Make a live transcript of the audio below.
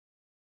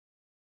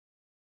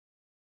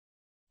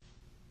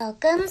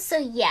Welcome. So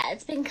yeah,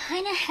 it's been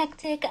kind of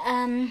hectic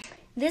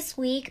this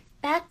week,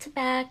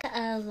 back-to-back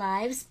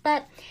lives,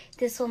 but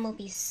this one will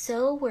be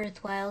so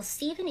worthwhile.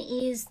 Stephen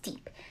is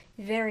deep,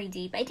 very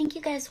deep. I think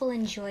you guys will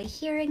enjoy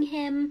hearing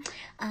him,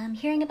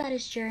 hearing about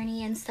his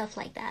journey and stuff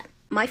like that.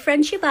 My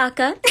friend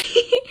Chewbacca,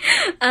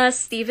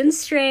 Stephen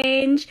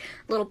Strange,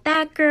 Little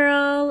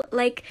Batgirl,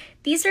 like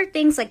these are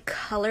things like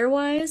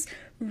color-wise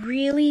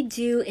really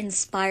do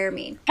inspire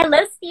me.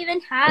 Hello,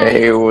 Stephen. Hi.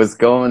 Hey, what's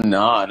going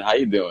on? How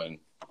you doing?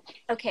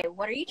 Okay,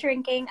 what are you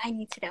drinking? I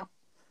need to know.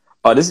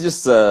 Oh, this is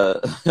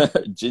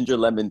just ginger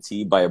lemon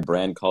tea by a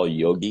brand called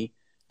Yogi.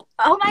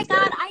 Oh my Is God,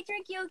 that- I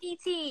drink yogi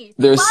tea.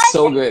 They're What?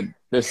 so good.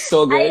 They're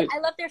so good. I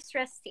love their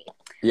stress tea.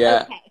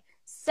 Yeah, Okay,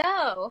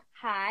 so,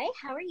 hi,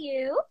 how are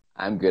you?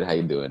 I'm good. How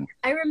you doing?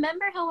 I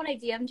remember how when I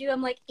DM'd you,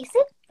 I'm like, is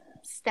it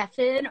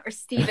Stefan or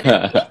Steven?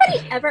 Has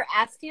anybody ever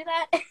asked you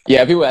that?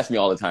 Yeah, people ask me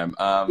all the time.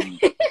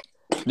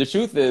 The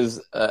truth is,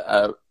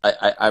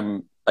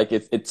 I'm like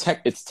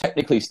it's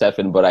technically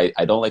Stefan, but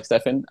I don't like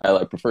Stefan. I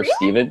like prefer Really?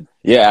 Steven.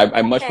 Yeah,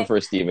 I much Okay. prefer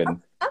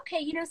Steven.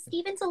 Okay,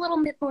 Steven's a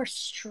little bit more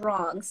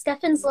strong.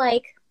 Stefan's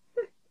like,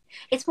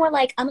 it's more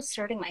like I'm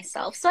asserting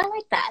myself, so I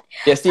like that.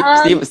 Yeah,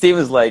 Um,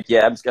 Steven's like,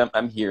 yeah,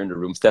 I'm here in the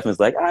room. Stefan's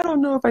like, I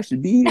don't know if I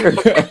should be here.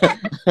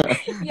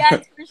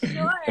 yes, for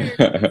sure.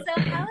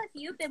 So how have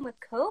you been with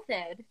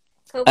COVID?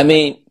 I COVID's like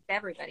mean,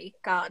 everybody.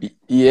 God.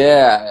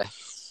 yeah.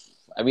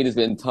 I mean, it's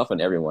been tough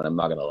on everyone. I'm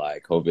not gonna lie.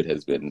 COVID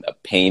has been a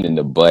pain in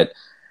the butt.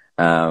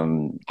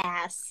 Um,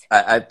 Ass.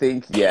 I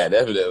think, yeah,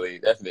 definitely.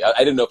 I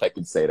didn't know if I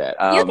could say that.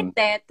 You can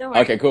say it, don't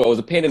worry. Okay, cool. It was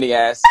a pain in the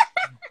ass.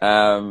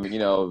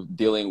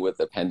 Dealing with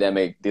the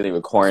pandemic, dealing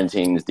with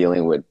quarantines,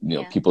 dealing with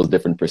Yeah. people's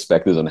different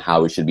perspectives on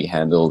how it should be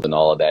handled and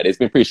all of that. It's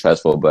been pretty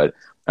stressful, but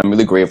I'm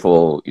really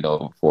grateful,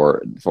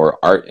 for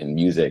art and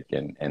music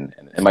and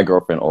my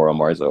girlfriend Aura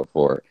Marzo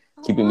for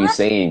keeping me Aw.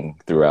 sane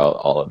throughout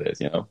all of this.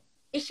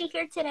 Is she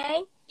here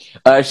today?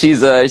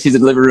 She's in the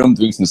living room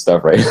doing some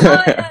stuff, right?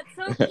 Oh, that's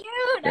so cute.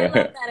 I love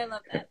Yeah. that. I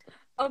love that.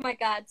 Oh my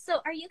God. So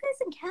are you guys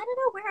in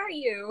Canada? Where are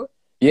you?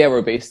 Yeah,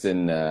 we're based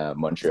in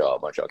Montreal,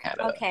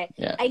 Canada. Okay.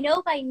 Yeah. I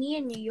know by me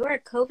in New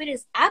York, COVID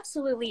is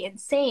absolutely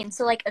insane.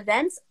 So like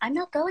events, I'm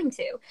not going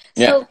to.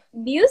 Yeah. So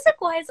music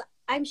wise,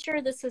 I'm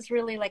sure this has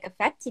really like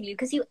affected you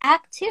because you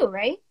act too,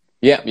 right?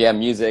 Yeah,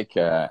 music,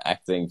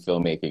 acting,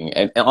 filmmaking,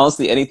 and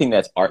honestly, anything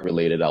that's art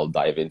related, I'll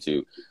dive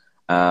into.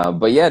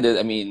 But yeah,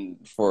 I mean,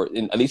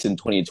 at least in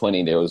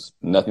 2020, there was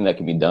nothing that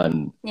could be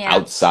done Yeah.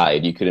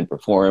 outside. You couldn't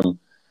perform.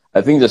 I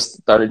think just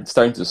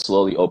starting to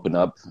slowly open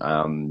up.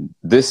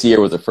 This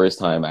year was the first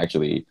time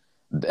actually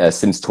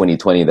since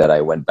 2020 that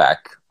I went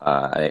back.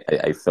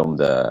 I filmed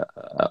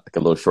like a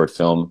little short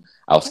film.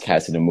 I was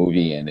cast in a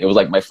movie, and it was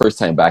like my first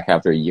time back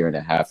after a year and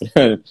a half.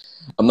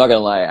 I'm not gonna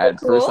lie. At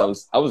first, Cool.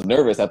 I was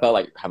nervous. I thought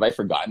like, have I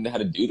forgotten how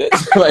to do this?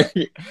 Like,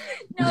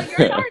 No,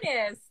 you're an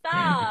artist.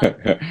 Stop.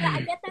 Yeah,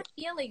 I get that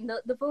feeling,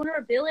 the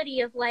vulnerability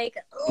of like,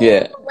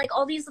 Yeah. oh, like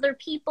all these other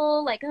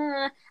people, like,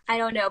 I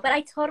don't know, but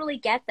I totally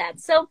get that.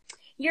 So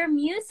your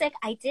music,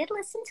 I did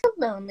listen to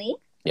Lonely,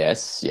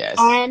 Yes, yes.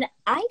 and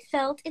I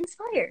felt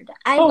inspired.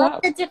 I Oh love wow.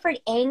 the different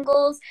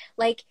angles,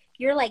 like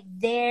you're like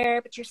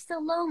there, but you're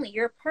still lonely.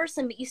 You're a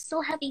person, but you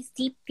still have these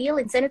deep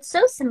feelings, and it's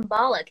so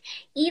symbolic.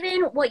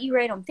 Even what you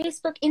write on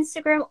Facebook,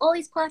 Instagram, all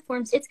these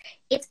platforms,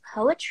 it's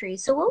poetry.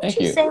 So what would Thank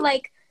you you. say,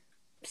 like,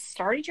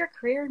 started your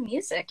career in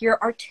music,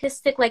 your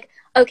artistic, like,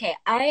 okay,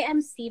 I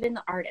am Steven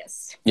the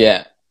artist.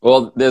 Yeah.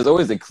 Well, there's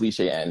always a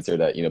cliche answer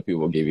that,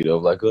 people give you. They're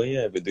like, oh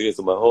yeah, I've been doing this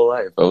my whole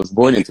life. I was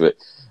born into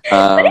it.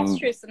 But it's Um,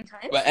 true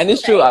sometimes, and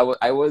it's true. right?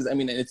 I was, I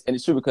mean, and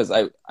it's true because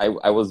I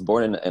was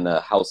born in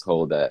a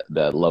household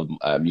that loved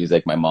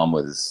music. My mom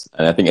was,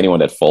 and I think anyone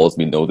that follows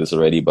me know this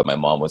already, but my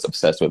mom was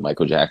obsessed with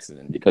Michael Jackson.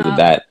 And because of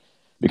that,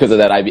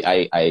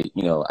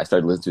 I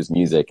started listening to his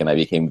music and I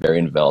became very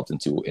enveloped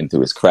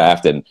into his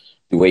craft and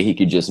the way he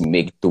could just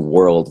make the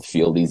world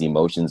feel these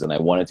emotions. And I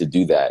wanted to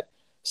do that.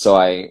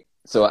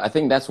 So I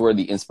think that's where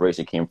the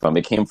inspiration came from.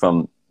 It came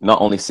from not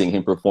only seeing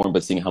him perform,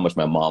 but seeing how much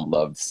my mom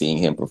loved seeing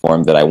him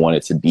perform, that I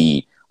wanted to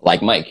be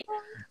like Mike.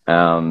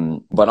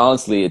 But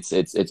honestly,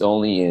 it's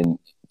only in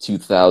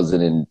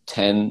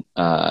 2010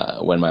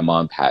 when my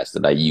mom passed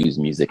that I used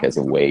music as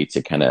a way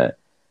to kind of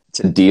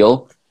to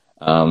deal.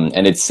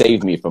 And it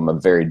saved me from a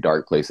very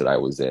dark place that I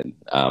was in.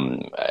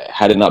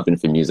 Had it not been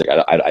for music,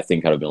 I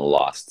think I'd have been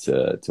lost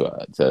to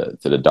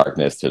the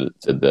darkness, to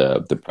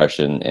the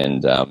depression,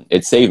 and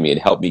it saved me. It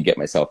helped me get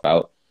myself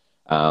out.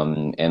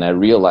 And I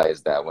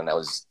realized that when I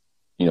was,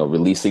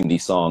 releasing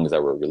these songs,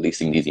 that were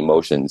releasing these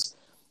emotions,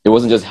 it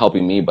wasn't just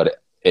helping me,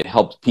 but it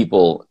helped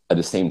people at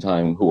the same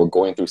time who were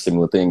going through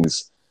similar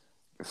things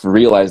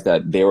realize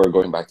that they were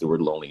going back to the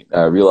word lonely,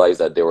 realize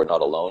that they were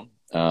not alone.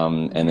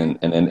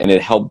 And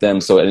it helped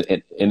them. So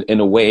in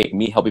a way,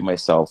 me helping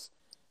myself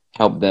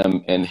helped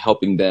them, and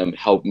helping them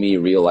help me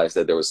realize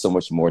that there was so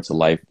much more to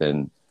life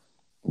than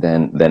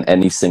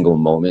any single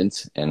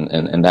moment.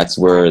 And that's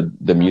where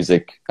the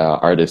music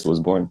artist was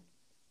born.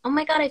 Oh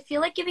my God, I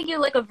feel like giving you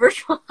like a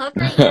virtual hug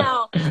right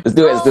now. Let's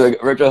do it. Let's do Oh,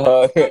 a virtual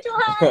hug. virtual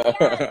hug,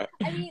 yes.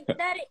 I mean,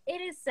 that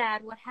it is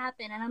sad what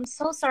happened, and I'm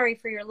so sorry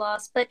for your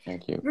loss. But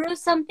Thank you. through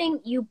something,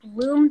 you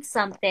bloomed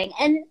something,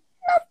 and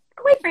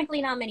quite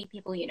frankly, not many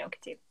people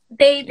could do.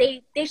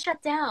 They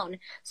shut down.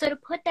 So to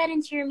put that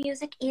into your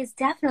music is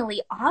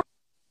definitely awesome.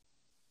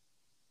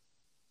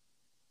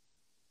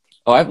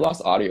 Oh, I've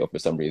lost audio for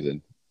some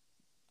reason.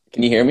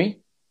 Can you hear me?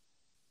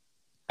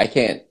 I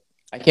can't.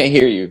 I can't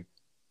hear you.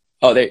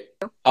 Oh, they.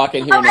 Oh, I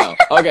can hear you now.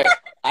 Okay.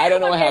 I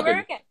don't know what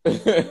happened. We're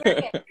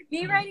okay.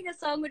 Me writing a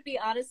song would be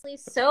honestly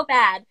so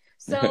bad.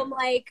 So I'm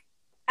like,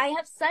 I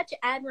have such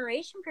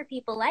admiration for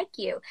people like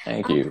you.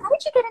 Thank you. How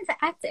did you get into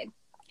acting?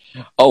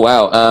 Oh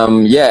wow.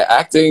 Yeah,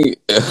 acting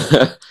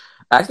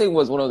acting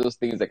was one of those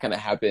things that kind of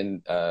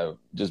happened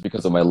just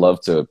because of my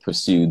love to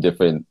pursue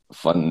different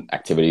fun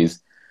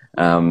activities.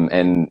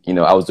 And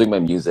I was doing my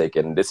music,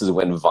 and this is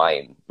when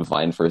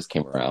Vine first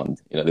came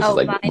around. This is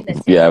like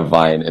Vine, yeah,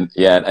 Vine, and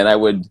yeah, and I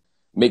would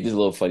make these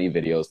little funny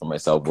videos for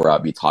myself where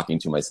I'd be talking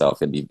to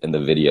myself in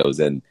the videos,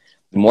 and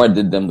the more I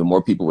did them, the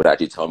more people would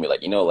actually tell me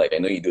like, like I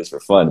know you do this for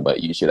fun,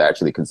 but you should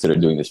actually consider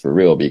doing this for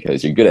real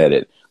because you're good at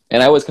it.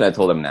 And I always kind of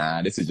told them,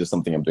 nah, this is just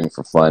something I'm doing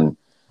for fun.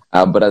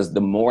 But as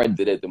the more I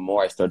did it, the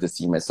more I started to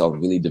see myself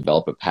really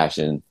develop a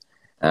passion.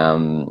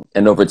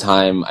 And over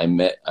time, I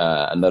met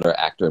another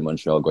actor in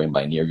Montreal going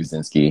by Nir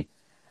Guzinski.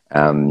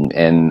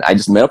 And I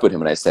just met up with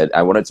him, and I said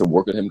I wanted to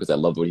work with him because I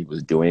loved what he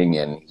was doing,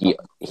 and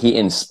he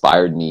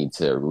inspired me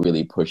to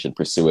really push and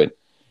pursue it.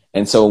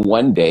 And so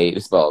one day,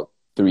 it's about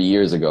 3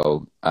 years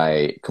ago,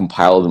 I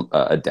compiled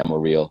a demo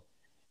reel,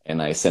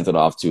 and I sent it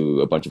off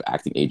to a bunch of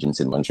acting agents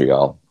in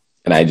Montreal.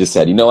 And I just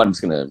said, you know what, I'm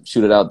just gonna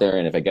shoot it out there,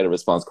 and if I get a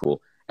response,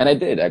 cool. And I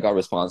did. I got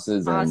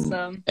responses,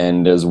 Awesome.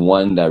 And there's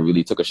one that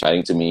really took a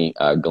shining to me,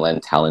 Glen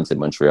Talent in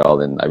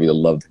Montreal, and I really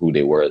loved who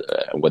they were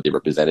and what they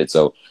represented.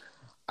 So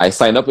I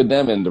signed up with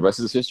them, and the rest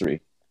is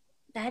history.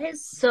 That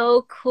is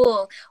so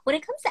cool. When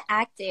it comes to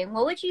acting,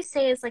 what would you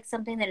say is like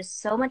something that is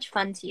so much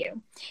fun to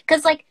you?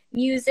 Because like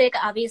music,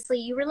 obviously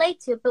you relate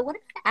to, but what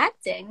about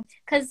acting?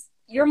 Because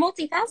you're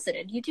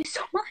multifaceted. You do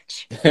so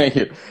much. Thank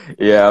you.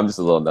 Yeah, I'm just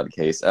a little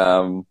nutcase.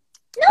 No,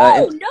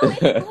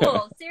 it's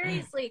cool.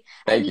 Seriously.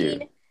 Thank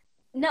you.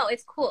 No,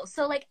 it's cool.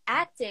 So like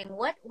acting,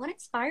 what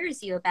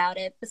inspires you about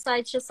it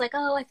besides just like,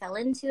 oh, I fell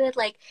into it?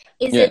 Like,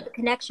 is it the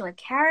connection with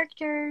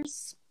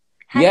characters?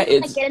 How do you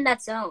like, get in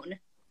that zone?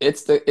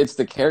 It's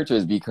the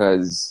characters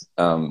because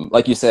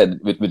like you said,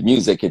 with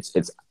music,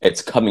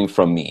 it's coming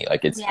from me.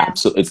 Like it's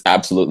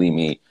absolutely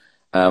me.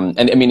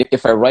 And I mean,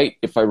 if I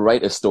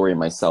write a story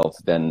myself,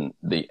 then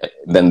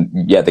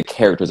the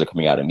characters are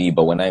coming out of me.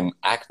 But when I'm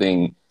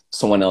acting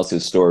someone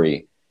else's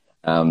story,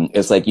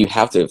 it's like you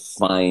have to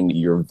find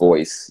your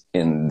voice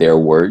in their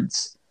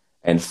words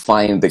and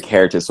find the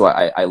character. So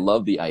I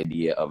love the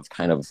idea of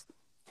kind of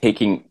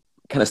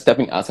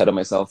stepping outside of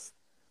myself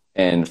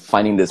and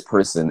finding this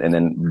person and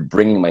then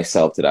bringing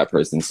myself to that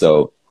person.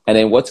 So, and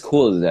then what's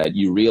cool is that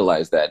you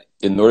realize that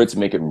in order to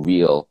make it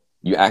real,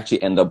 you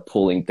actually end up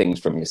pulling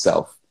things from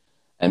yourself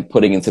and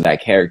putting into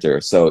that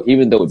character. So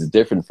even though it's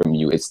different from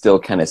you, it's still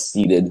kind of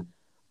seated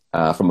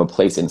from a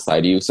place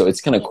inside you. So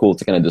it's kind of cool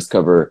to kind of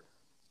discover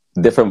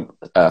different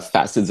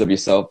facets of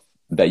yourself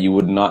that you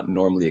would not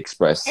normally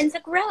express. And to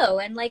grow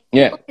and like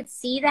people could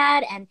see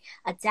that and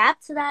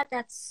adapt to that.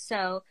 That's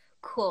so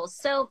cool.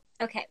 So,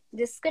 okay,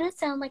 this is gonna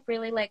sound like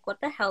really like what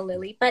the hell,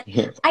 Lily, but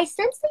I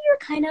sense that you're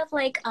kind of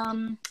like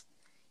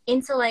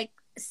into like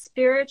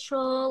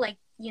spiritual, like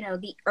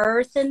the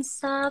earth and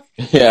stuff.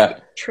 Yeah.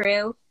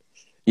 True.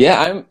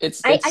 Yeah,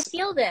 I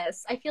feel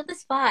this. I feel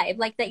this vibe,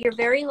 like that you're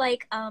very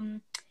like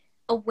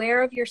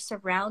aware of your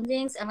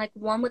surroundings and like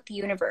one with the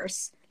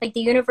universe. Like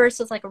the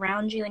universe is like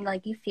around you and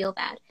like you feel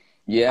that.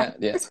 Yeah.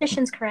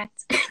 Suspicion's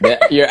correct. Yeah,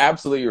 you're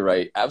absolutely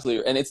right.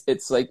 Absolutely. And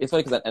it's funny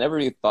because I never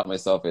really thought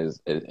myself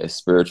as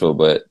spiritual,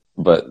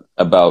 but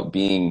about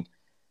being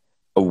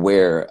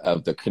aware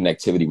of the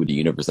connectivity with the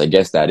universe. I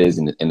guess that is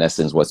in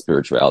essence what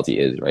spirituality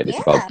is, right? It's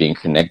about being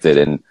connected.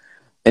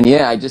 And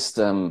yeah, I just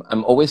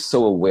I'm always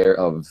so aware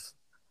of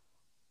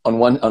on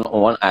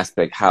one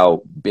aspect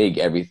how big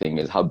everything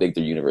is, how big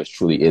the universe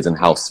truly is, and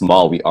how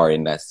small we are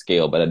in that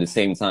scale. But at the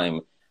same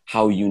time,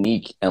 how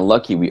unique and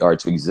lucky we are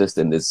to exist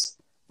in this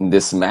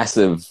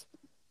massive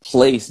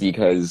place.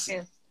 Because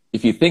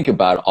if you think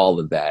about all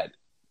of that,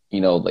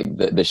 like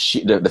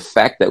the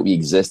fact that we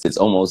exist, it's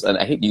almost, and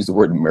I hate to use the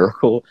word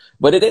miracle,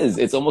 but it is.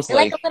 It's almost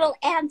like a little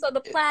ants on the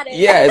planet.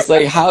 Yeah, it's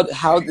like how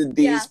did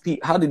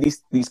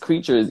these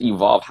creatures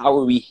evolve? How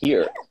are we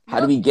here? How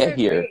do we get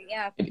here?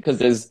 Yeah.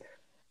 Because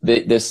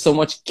there's so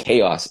much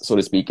chaos, so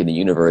to speak, in the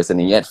universe,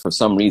 and yet for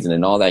some reason,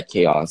 in all that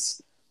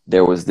chaos,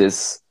 there was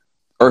this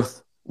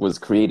Earth was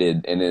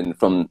created, and then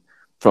from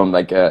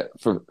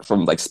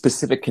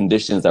specific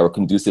conditions that were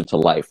conducive to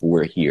life,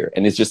 we're here,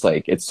 and it's just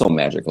like it's so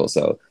magical.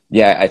 So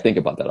yeah, I think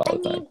about that all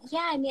the time.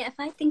 Yeah, I mean, if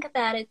I think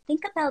about it,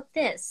 think about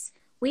this: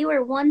 we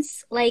were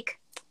once like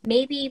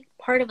maybe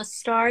part of a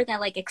star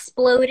that like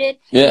exploded.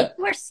 Yeah, maybe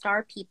we're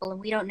star people and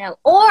we don't know,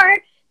 or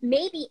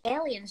maybe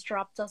aliens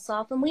dropped us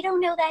off and we don't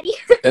know that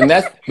either. And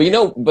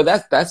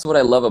that's what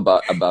I love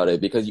about it,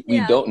 because we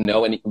don't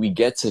know, and we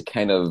get to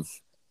kind of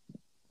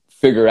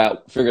figured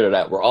it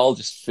out. We're all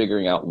just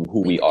figuring out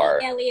who we could be are.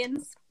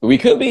 aliens. We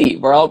could be.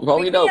 We're all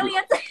probably We could be know.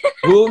 aliens.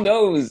 Who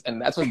knows?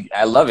 And that's what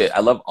I love it. I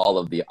love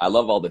all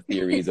the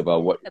theories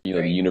about what That's the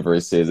great.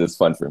 universe is. It's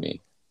fun for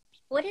me.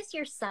 What is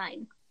your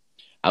sign?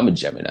 I'm a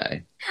Gemini.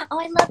 Oh,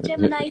 I love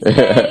Gemini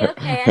today.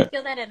 Okay, I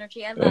feel that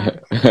energy. I love.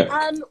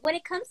 When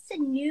it comes to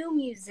new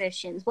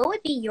musicians, what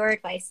would be your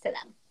advice to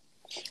them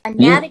on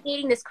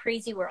navigating this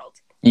crazy world?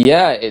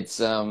 Yeah, it's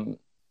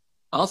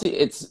honestly,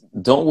 it's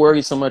don't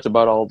worry so much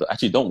about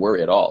actually don't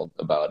worry at all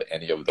about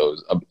any of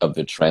those of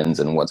the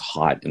trends and what's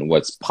hot and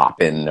what's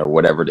popping or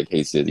whatever the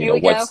case is. Here we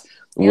go.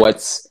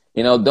 What's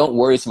don't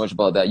worry so much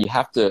about that. You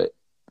have to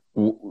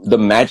the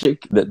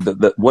magic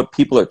the what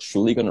people are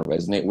truly going to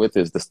resonate with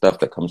is the stuff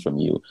that comes from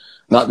you,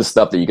 not the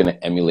stuff that you're going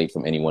to emulate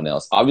from anyone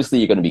else. Obviously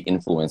you're going to be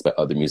influenced by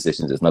other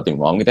musicians. There's nothing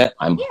wrong with that.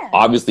 I'm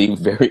obviously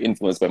very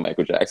influenced by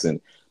Michael Jackson,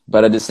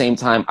 but at the same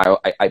time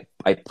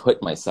I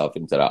put myself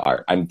into that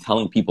art. I'm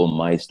telling people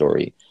my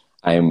story.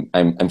 I'm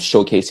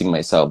showcasing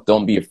myself.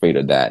 Don't be afraid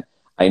of that.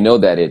 I know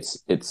that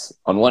it's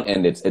on one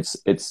end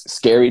it's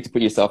scary to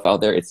put yourself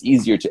out there. It's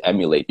easier to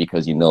emulate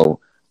because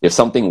if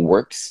something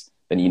works,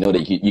 then you know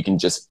that you can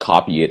just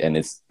copy it and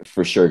it's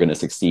for sure going to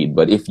succeed.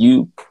 But if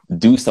you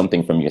do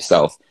something from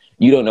yourself,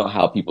 you don't know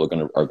how people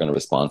are gonna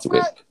respond to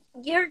it.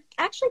 You're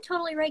actually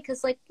totally right,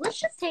 because let's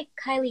just take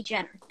Kylie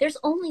Jenner. There's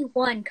only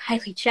one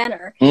Kylie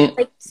Jenner.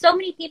 Like, so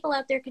many people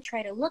out there could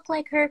try to look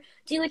like her,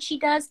 do what she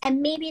does,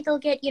 and maybe they'll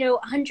get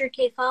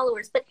 100K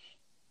followers, but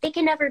they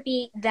can never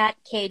be that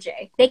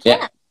KJ. They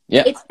can't.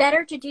 Yeah. It's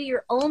better to do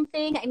your own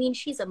thing. I mean,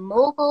 she's a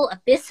mogul,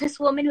 a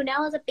businesswoman who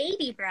now has a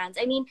baby brand.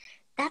 I mean,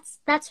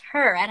 that's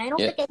her, and I don't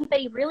think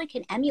anybody really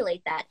can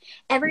emulate that.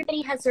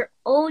 Everybody has their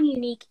own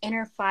unique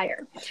inner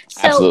fire.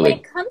 So Absolutely. when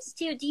it comes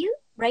to, do you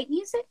write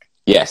music?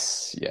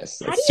 Yes.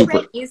 How do you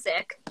write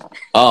music?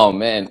 Oh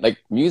man, like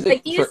music.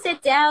 Like, do you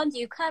sit down? Do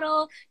you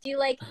cuddle? Do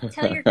you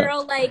tell your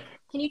girl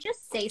can you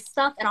just say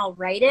stuff and I'll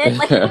write it?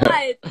 Like,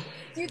 what?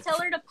 Do you tell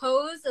her to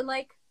pose and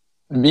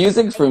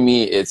music for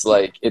me? It's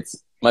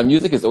my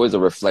music is always a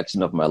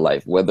reflection of my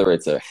life, whether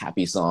it's a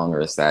happy song or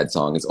a sad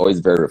song. It's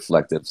always very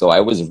reflective. So I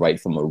always write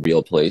from a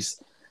real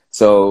place.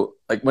 So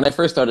like when I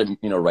first started,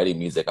 writing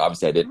music,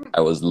 obviously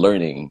I was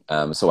learning.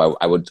 So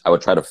I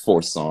would try to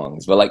force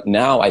songs, but like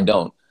now I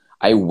don't.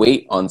 I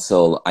wait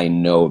until I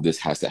know this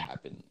has to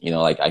happen.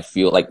 I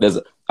feel like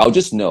I'll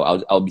just know.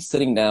 I'll be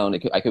sitting down.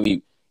 I could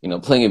be,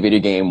 playing a video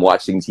game,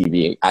 watching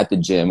TV, at the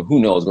gym,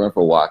 who knows, going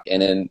for a walk,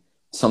 and then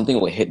something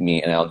will hit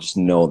me, and I'll just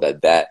know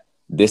that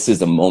this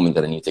is a moment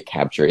that I need to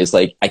capture. It's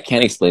like I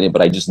can't explain it,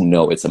 but I just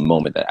know it's a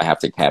moment that I have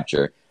to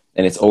capture,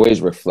 and it's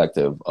always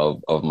reflective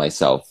of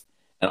myself.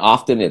 And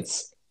often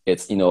it's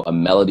a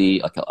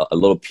melody, like a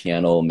little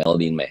piano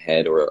melody in my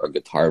head, or a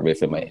guitar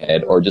riff in my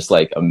head, or just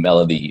like a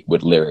melody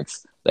with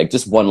lyrics, like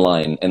just one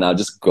line, and I'll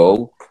just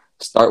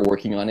start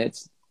working on it.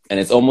 And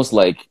it's almost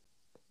like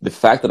the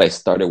fact that I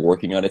started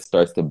working on it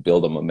starts to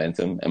build a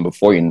momentum, and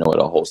before you know it,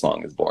 a whole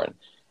song is born.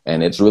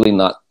 And it's really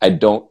not, I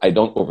don't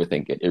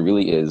overthink it. It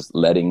really is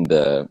letting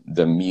the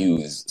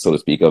muse, so to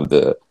speak, of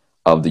the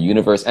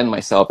universe and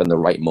myself in the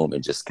right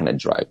moment just kind of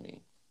drive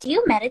me. Do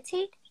you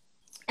meditate?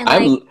 And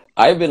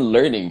I've been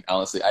learning,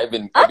 honestly. I've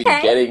been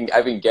getting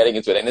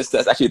into it, and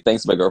that's actually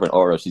thanks to my girlfriend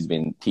Aura. She's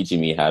been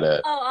teaching me how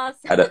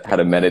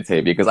to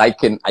meditate, because I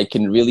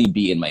can really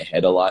be in my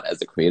head a lot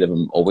as a creative.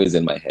 I'm always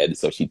in my head,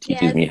 so she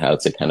teaches me how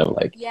to kind of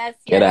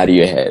get out of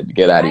your head,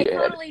 I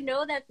totally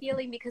know that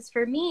feeling, because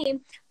for me,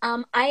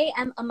 I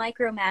am a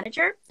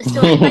micromanager,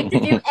 so I like to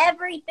do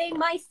everything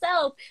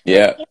myself.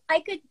 Yeah. If I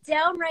could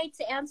downright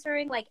to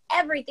answering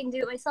everything, do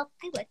it myself,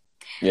 I would.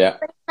 Yeah.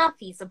 But it's not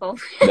feasible.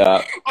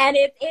 No. And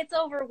it's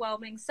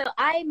overwhelming. So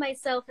I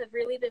myself have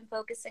really been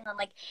focusing on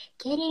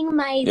getting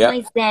my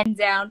zen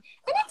down.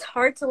 And it's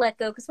hard to let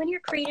go, because when you're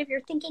creative,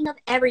 you're thinking of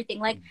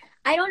everything.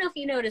 I don't know if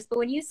you noticed, but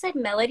when you said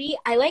melody,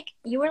 I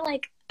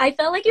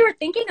felt like you were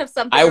thinking of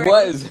something. I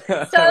was.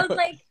 So I was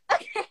like,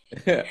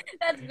 okay,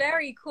 that's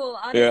very cool,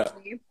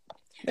 honestly. Yeah.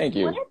 Thank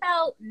you. What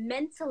about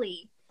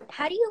mentally?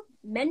 How do you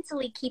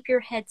mentally keep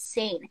your head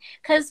sane?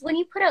 Because when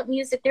you put out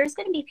music, there's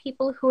going to be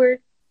people who are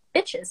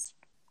bitches.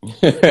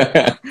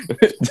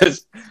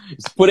 just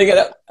putting it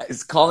up,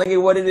 it's calling it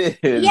what it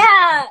is.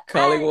 Yeah.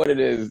 Calling it what it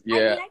is.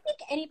 Yeah. I think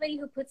anybody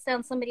who puts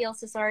down somebody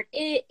else's art,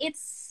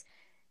 it's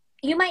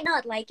you might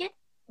not like it,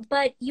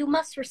 but you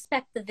must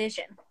respect the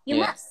vision. You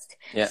must.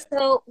 Yeah.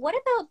 So what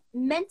about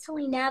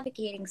mentally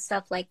navigating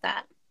stuff like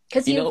that?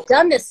 Because you've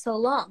done this so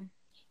long.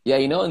 Yeah,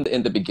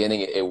 in the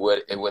beginning, it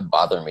would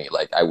bother me.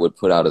 Like, I would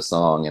put out a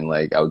song, and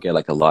I would get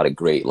a lot of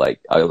great a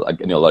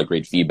lot of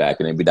great feedback,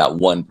 and it'd be that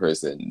one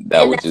person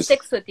that would just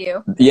sticks with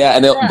you. Yeah,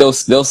 and they'll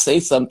say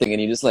something,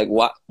 and you're just like,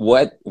 what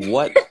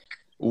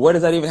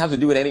does that even have to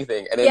do with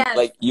anything? And then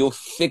you'll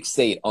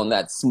fixate on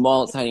that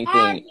small tiny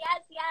thing.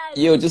 Yes.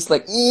 You're just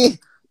like, eh.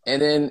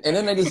 And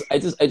then I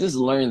just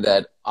learned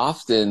that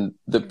often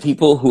the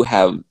people who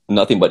have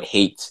nothing but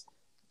hate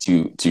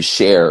to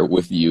share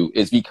with you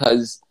is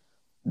because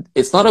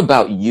it's not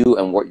about you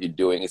and what you're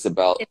doing. It's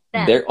about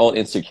their own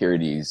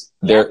insecurities.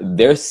 They're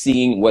either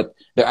seeing what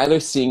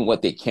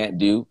they can't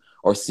do,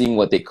 or seeing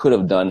what they could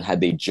have done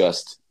had they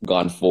just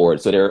gone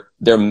forward. So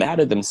they're mad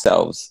at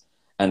themselves,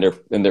 and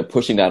they're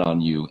pushing that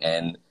on you.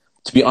 And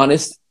to be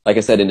honest, like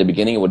I said in the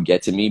beginning, it would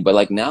get to me, but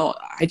like now,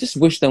 I just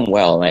wish them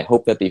well, and I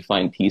hope that they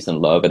find peace and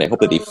love, and I hope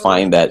that they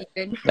find that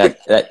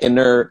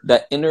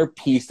inner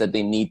peace that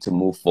they need to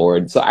move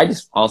forward. So I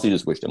just honestly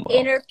just wish them well.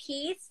 Inner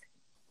peace.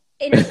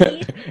 Inner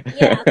peace.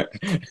 Yeah,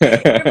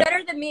 you're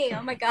better than me.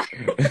 Oh my god.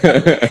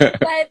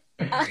 But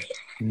oh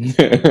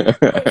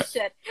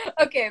shit.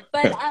 Okay,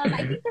 but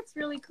I think that's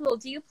really cool.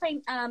 Do you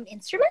play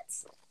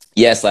instruments?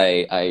 Yes,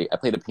 I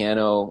play the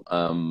piano.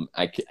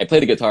 I play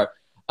the guitar.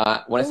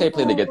 When I say I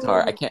play the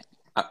guitar,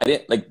 I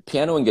didn't like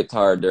piano and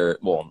guitar. They're,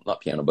 well,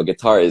 not piano, but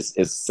guitar is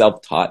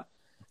self-taught.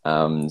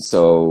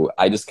 So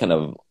I just kind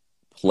of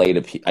play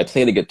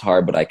the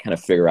guitar, but I kind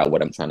of figure out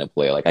what I'm trying to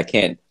play. Like I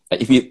can't,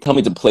 if you tell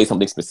me to play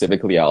something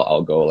specifically,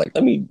 I'll go like,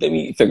 let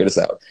me figure this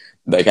out.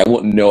 Like I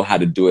won't know how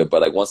to do it,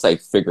 but like once I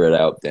figure it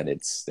out, then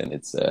it's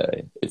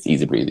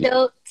easy breezy.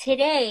 So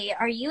today,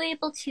 are you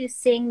able to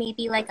sing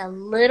maybe like a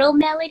little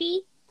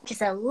melody?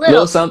 Just a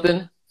little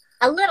something?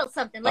 A little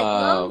something. Like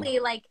lonely,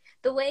 like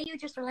the way you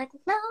just were like,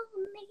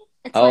 lonely.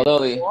 It's like,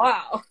 lonely.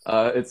 Wow.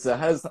 It's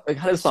how does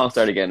the song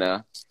start again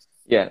now?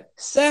 Yeah.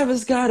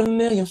 Sarah's got 1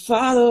 million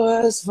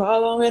followers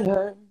following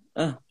her.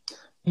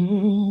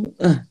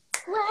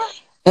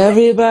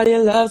 Everybody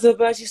loves her,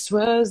 but she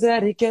swears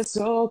that it gets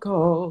so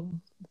cold.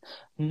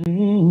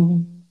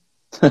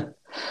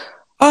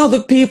 All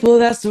the people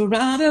that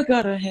surround her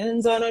got her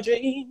hands on her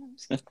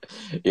dreams.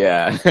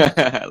 Yeah.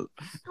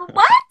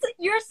 What?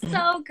 You're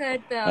so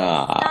good,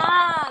 though.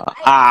 Stop.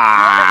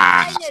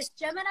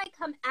 Gemini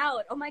come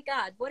out. Oh my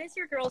God. What is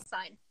your girl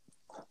sign?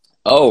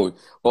 Oh,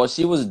 well,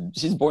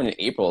 she's born in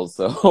April,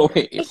 so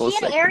April. Is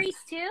she an Aries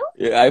too?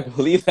 Yeah, I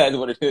believe that's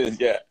what it is.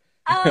 Yeah.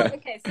 Oh,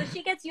 okay. So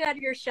she gets you out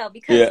of your shell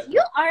because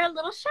you are a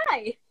little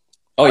shy.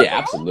 Oh yeah,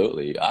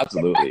 absolutely. So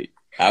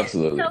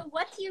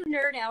what do you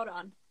nerd out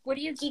on? What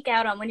do you geek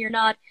out on when you're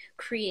not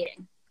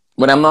creating?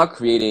 When I'm not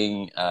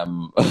creating,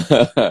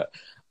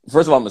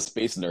 first of all, I'm a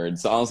space nerd.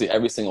 So honestly,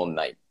 every single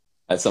night,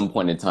 at some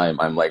point in time,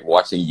 I'm like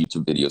watching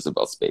YouTube videos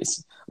about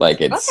space. Like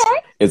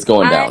it's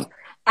going down.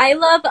 I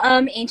love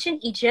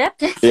ancient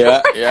Egypt.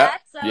 Yeah,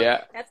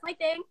 That's my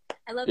thing.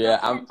 I love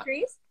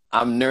documentaries.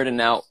 I'm nerding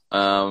out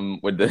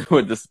with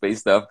the space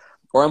stuff.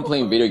 Or I'm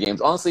playing video games.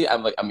 Honestly,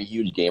 I'm a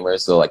huge gamer,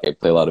 so like I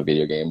play a lot of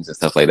video games and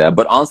stuff like that.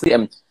 But honestly,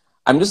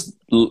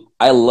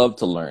 I love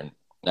to learn.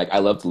 Like I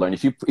love to learn.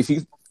 If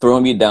you throw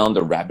me down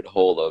the rabbit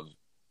hole of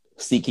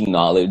seeking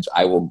knowledge,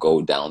 I will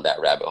go down that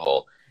rabbit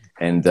hole.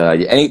 And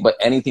but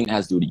anything that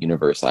has to do with the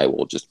universe, I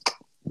will just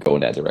go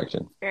in that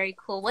direction. Very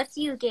cool. What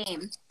do you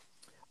game?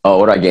 Oh,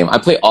 what do I game? I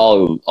play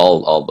all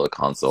the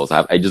consoles.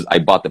 I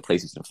bought the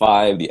PlayStation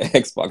 5, the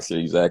Xbox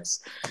Series X,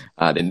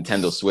 the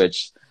Nintendo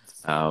Switch.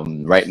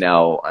 Right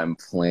now I'm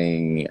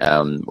playing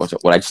I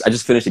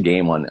just finished a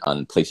game on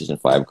PlayStation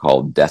 5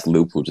 called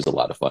Deathloop, which is a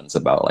lot of fun. It's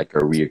about like a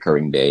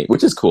reoccurring day,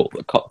 which is cool.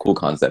 Cool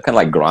concept. Kind of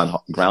like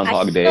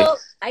Groundhog Day.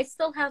 I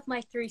still have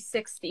my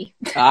 360.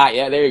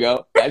 Yeah, there you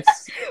go.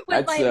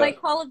 With my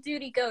Call of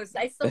Duty Ghost.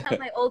 I still have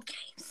my old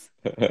games.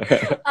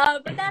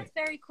 But that's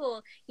very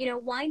cool. You know,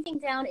 winding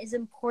down is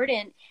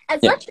important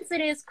as much as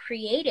it is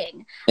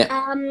creating.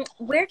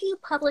 Where do you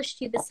publish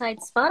to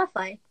besides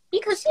Spotify?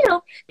 Because, you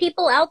know,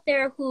 people out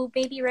there who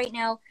maybe right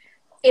now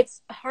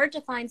it's hard to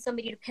find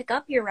somebody to pick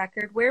up your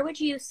record. Where would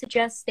you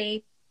suggest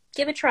they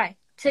give a try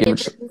to get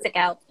the music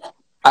out?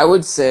 I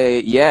would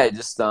say,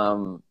 just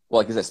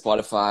like I said,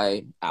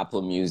 Spotify,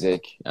 Apple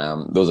Music.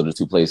 Those are the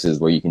two places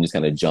where you can just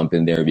kind of jump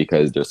in there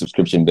because they're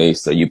subscription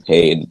based. So you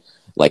pay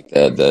like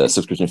the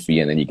subscription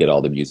fee and then you get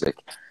all the music.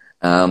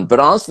 But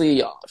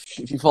honestly,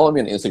 if you follow me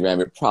on Instagram,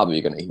 you're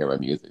probably going to hear my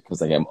music because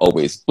like I'm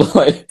always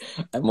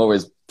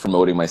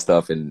promoting my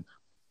stuff and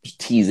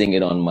teasing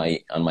it on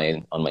my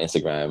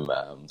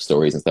Instagram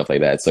stories and stuff like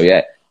that. So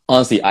yeah,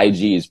 honestly,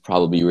 IG is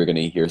probably you're going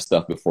to hear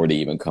stuff before they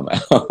even come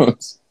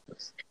out.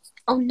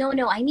 Oh no,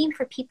 I mean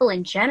for people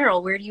in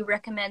general, where do you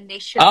recommend they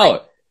should?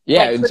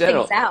 In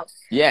general.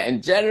 Yeah,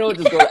 in general,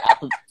 just go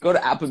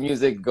to Apple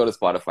Music, go to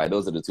Spotify.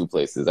 Those are the two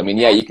places. I mean,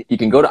 you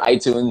can go to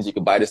iTunes, you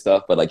can buy the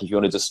stuff, but like if you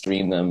want to just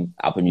stream them,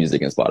 Apple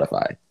Music and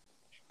Spotify.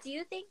 Do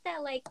you think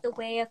that like the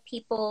way of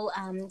people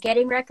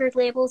getting record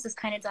labels is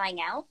kind of dying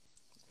out?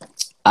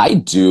 I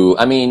do.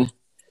 I mean,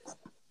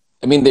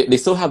 they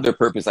still have their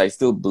purpose. I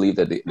still believe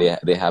that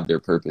they have their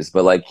purpose.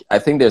 But, like, I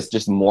think there's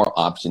just more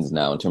options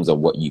now in terms of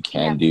what you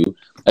can do.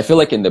 I feel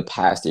like in the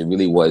past, it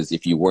really was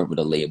if you weren't with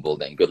a label,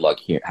 then good luck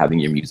having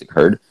your music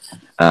heard.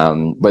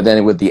 But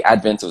then with the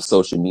advent of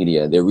social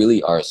media, there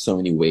really are so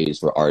many ways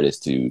for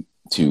artists to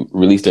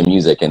release their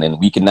music. And then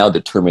we can now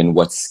determine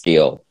what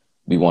scale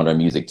we want our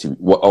music to,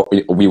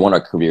 we want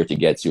our career to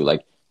get to.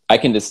 Like, I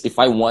can just, if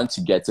I want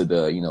to get to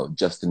the,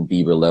 Justin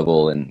Bieber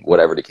level and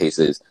whatever the case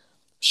is,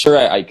 sure,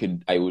 I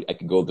could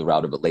go the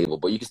route of a label,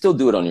 but you can still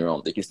do it on your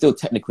own. You can still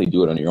technically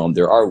do it on your own.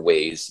 There are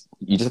ways.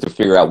 You just have to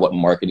figure out what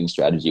marketing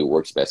strategy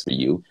works best for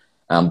you.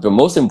 But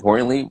most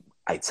importantly,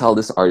 I tell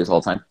this artist all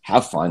the time: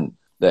 have fun,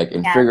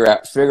 and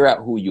figure out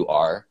who you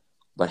are.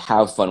 but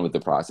have fun with the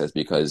process,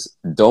 because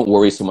don't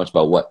worry so much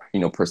about what,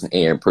 person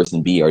A and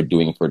person B are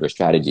doing for their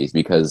strategies,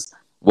 because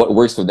what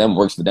works for them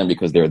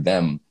because they're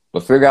them.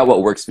 But figure out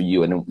what works for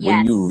you, and then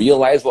when you Yes.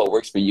 realize what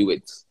works for you,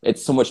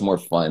 it's so much more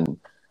fun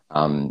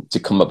to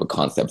come up with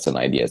concepts and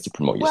ideas to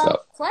promote yourself.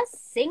 Well, plus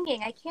singing.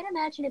 I can't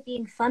imagine it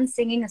being fun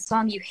singing a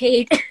song you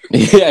hate. Yeah,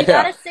 You yeah,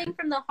 gotta sing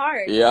from the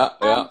heart. yeah,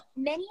 yeah,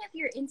 Many of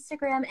your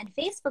Instagram and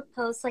Facebook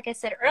posts, like I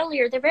said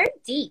earlier, they're very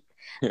deep.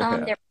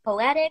 yeah. They're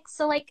poetic.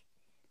 So, like,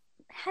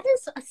 how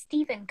does a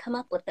Steven come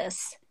up with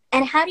this?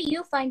 And how do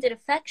you find it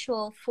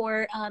effectual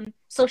for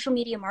social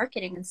media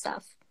marketing and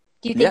stuff?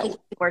 Do you think Yeah. it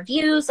gets more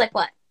views? Like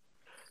what?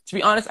 To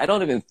be honest, I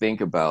don't even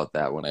think about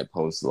that when I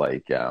post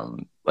like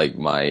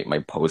my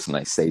post and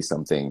I say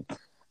something.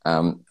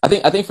 I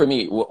think for me,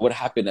 what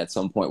happened at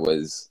some point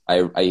was I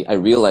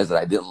realized that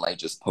I didn't like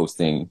just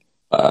posting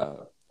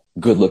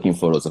good looking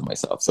photos of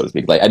myself, so to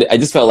speak. Like I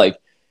just felt like,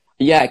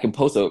 yeah, I can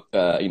post a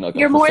like a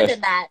You're more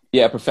than that.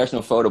 yeah,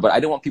 professional photo, but I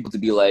didn't want people to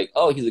be like,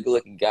 oh, he's a good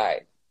looking guy.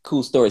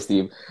 Cool story,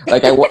 Steve.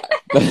 Like I want,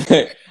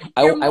 You're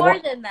I more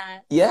want, than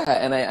that. yeah,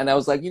 and I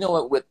was like, you know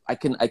what? I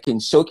can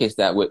showcase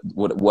that with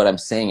what I'm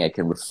saying. I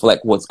can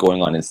reflect what's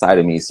going on inside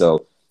of me.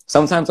 So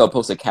sometimes I'll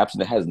post a caption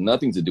that has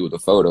nothing to do with the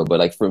photo, but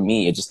like for me,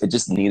 it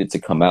just needed to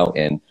come out,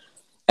 and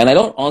I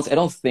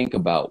don't think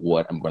about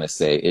what I'm going to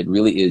say. It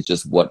really is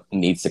just what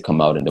needs to come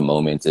out in the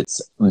moment.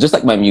 It's just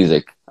like my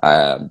music.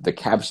 The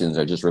captions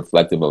are just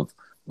reflective of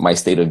my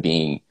state of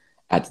being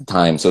at the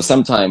time. So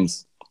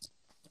sometimes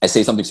I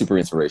say something super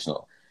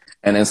inspirational,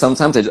 and then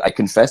sometimes I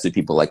confess to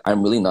people like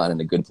I'm really not in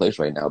a good place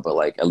right now, but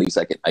like at least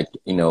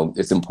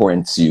it's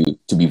important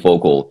to be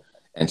vocal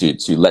and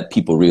to let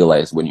people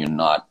realize when you're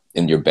not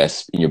in your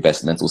best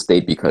mental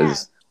state, Yeah,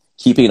 because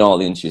keeping it all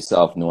into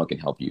yourself, no one can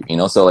help you.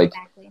 So like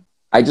exactly.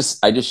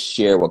 I just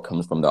share what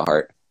comes from the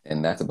heart,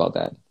 and that's about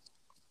that.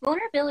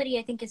 Vulnerability,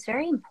 I think, is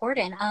very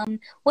important.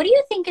 What do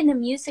you think in the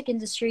music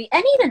industry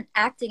and even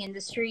acting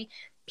industry,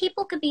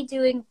 people could be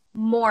doing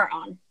more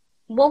on?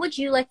 What would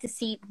you like to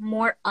see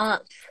more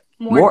of,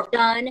 more More,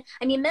 done?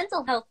 I mean,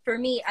 mental health for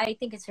me, I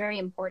think is very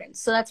important.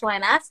 So that's why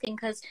I'm asking,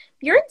 because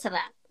you're into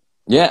that.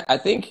 yeah, I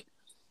think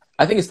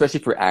especially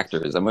for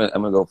actors, I'm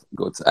gonna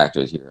go to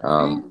actors here.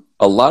 Mm.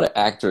 A lot of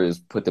actors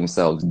put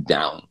themselves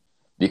down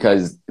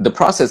because the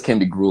process can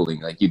be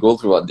grueling. Like you go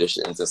through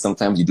auditions, and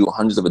sometimes you do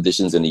hundreds of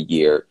auditions in a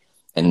year,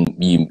 and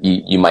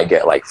you might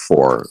get like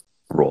four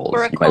For roles.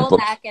 a You might book,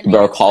 callback, and then or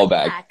a you're put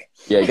callback. back.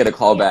 Yeah, you get a Yeah.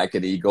 callback,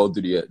 and then you go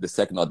to the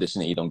second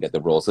audition, and you don't get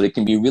the role. So it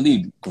can be really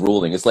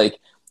grueling. It's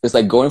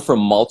like going for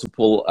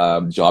multiple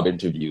job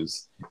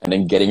interviews and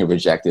then getting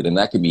rejected, and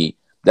that can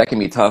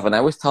be tough. And I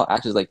always tell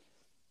actors like,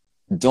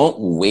 don't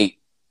wait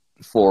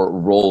for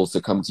roles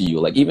to come to you.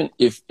 Like even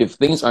if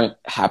things aren't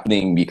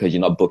happening because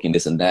you're not booking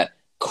this and that,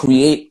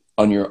 create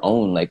on your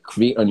own. Like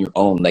create on your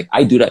own. Like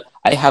I do that.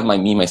 I have my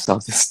Me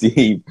Myself to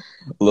Steve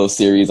little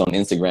series on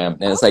Instagram,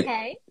 and it's like,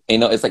 Okay.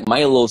 it's like my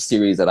little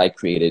series that I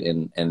created,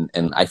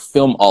 and I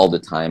film all the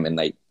time, and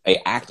I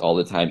act all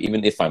the time,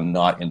 even if I'm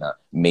not in a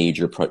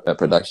major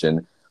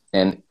production.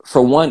 And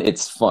for one,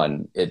 it's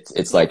fun.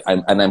 It's like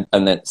Yes.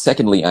 and then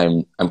secondly,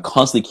 I'm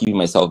constantly keeping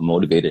myself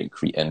motivated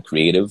and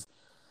creative,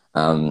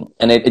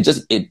 and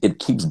it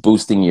keeps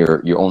boosting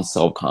your own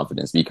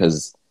self-confidence,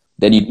 because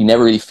then you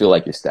never really feel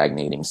like you're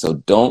stagnating. So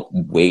don't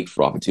wait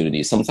for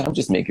opportunities. Sometimes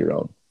just make your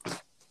own.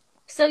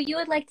 So you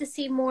would like to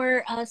see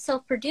more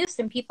self-produced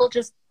and people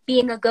just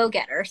being a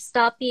go-getter.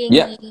 Stop being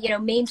Yeah, the,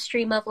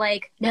 mainstream of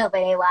like,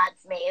 nobody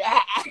wants me.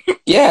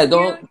 yeah. You,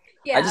 Don't.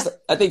 yeah. I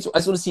just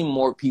want to see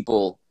more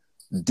people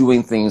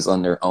doing things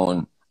on their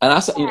own. And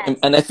also, Yes.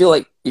 and I feel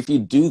like if you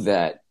do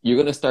that,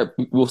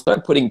 we'll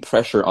start putting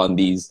pressure on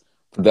these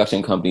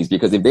production companies,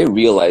 because if they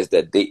realize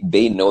that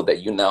they know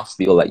that you now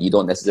feel like you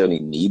don't necessarily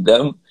need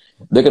them,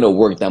 they're gonna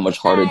work that much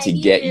harder I to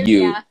need get you.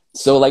 you. Yeah.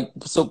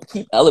 So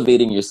keep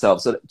elevating yourself.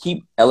 So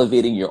keep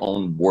elevating your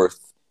own worth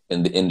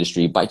in the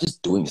industry by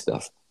just doing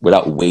stuff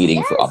without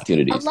waiting for Yes. A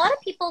opportunities. lot of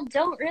people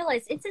don't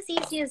realize it's as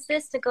easy as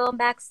this to go on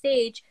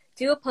backstage,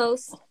 do a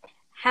post,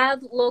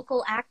 have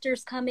local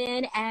actors come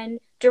in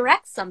and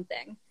direct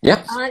something.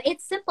 Yeah,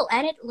 It's simple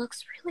and it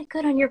looks really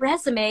good on your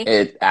resume.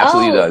 it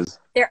absolutely Oh, does.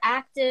 they're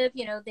active,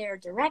 they're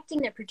directing,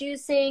 they're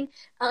producing.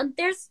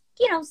 There's,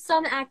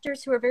 some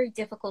actors who are very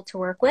difficult to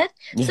work with.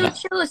 So Yeah, it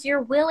shows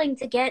you're willing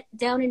to get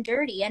down and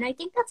dirty. And I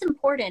think that's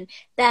important,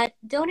 that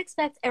don't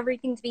expect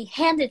everything to be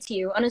handed to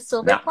you on a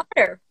silver no,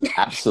 platter. It's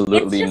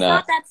absolutely just not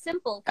not. that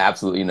simple.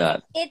 Absolutely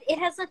not. It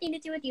has nothing to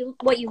do with you,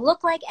 what you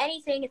look like,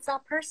 anything. It's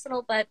not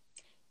personal, but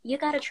you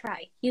got to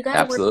try. You got to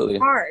work Absolutely.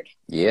 hard.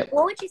 Yep.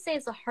 What would you say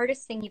is the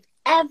hardest thing you've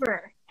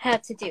ever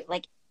had to do?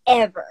 Like,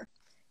 ever.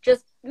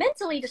 Just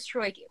mentally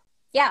destroyed you.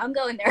 Yeah, I'm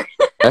going there.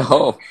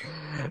 Oh,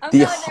 I'm the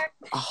going there.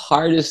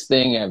 hardest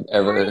thing I've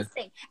ever. Hardest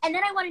thing. And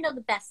then I want to know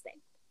the best thing.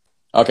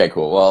 Okay,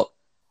 cool. Well,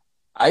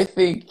 I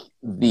think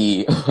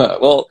the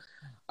well,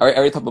 I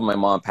already talked about my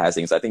mom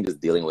passing, so I think just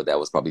dealing with that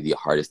was probably the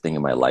hardest thing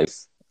in my life.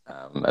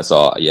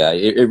 So yeah,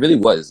 it really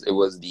was. It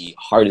was the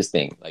hardest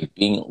thing, like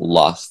being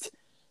lost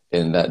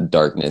in that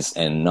darkness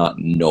and not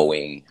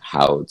knowing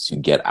how to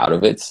get out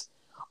of it,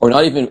 or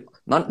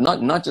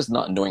not just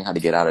not knowing how to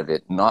get out of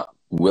it, not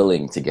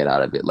willing to get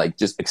out of it. Like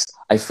just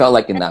I felt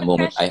like in That's that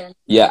moment, depression.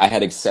 I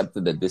had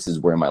accepted that this is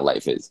where my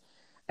life is,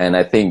 and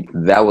I think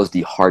that was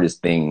the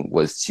hardest thing,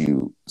 was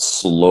to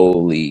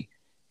slowly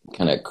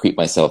kind of creep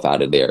myself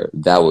out of there.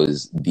 That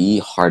was the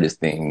hardest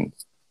thing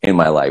in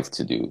my life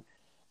to do.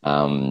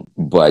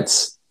 But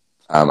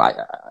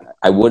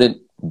I wouldn't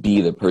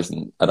be the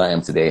person that I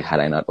am today had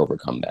I not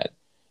overcome that.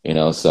 You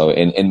know, so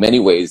in many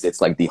ways,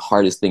 it's like the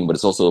hardest thing, but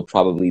it's also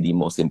probably the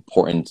most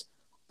important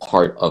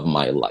part of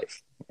my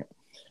life.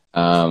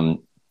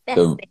 Um, Best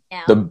the thing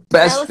now. the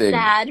best That was thing,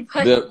 sad,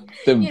 but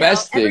the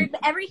best thing,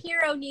 every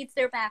hero needs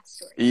their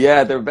backstory.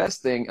 yeah, the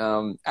best thing.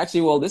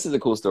 Actually, well, this is a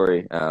cool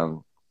story.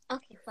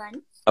 Okay,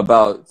 fun.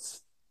 About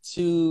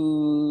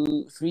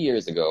 2 3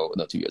 years ago,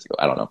 no, 2 years ago,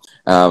 I don't know.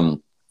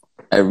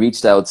 I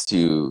reached out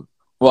to,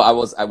 well, I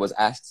was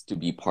asked to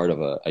be part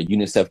of a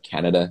UNICEF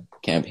Canada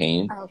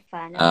campaign, Oh,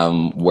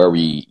 fun. where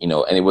we, you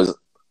know, and it was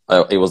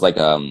like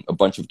a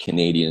bunch of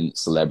Canadian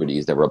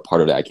celebrities that were a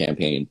part of that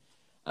campaign,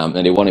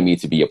 and they wanted me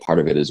to be a part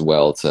of it as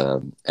well.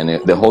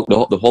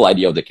 The whole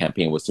idea of the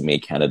campaign was to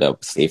make Canada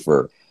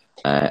safer,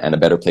 and a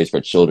better place for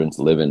children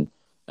to live in.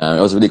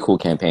 It was a really cool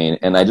campaign,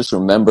 and I just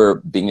remember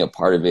being a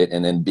part of it,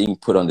 and then being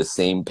put on the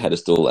same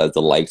pedestal as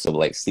the likes of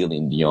like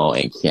Celine Dion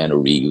and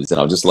Keanu Reeves, and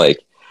I was just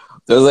like,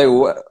 I was like,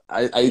 what?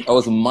 I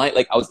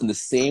was in the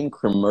same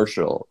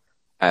commercial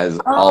as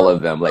all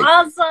of them, like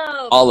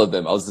Awesome. all of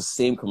them. I was the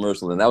same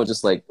commercial, and that was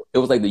just like, it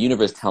was like the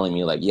universe telling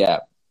me, like, yeah,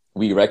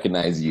 we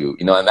recognize you,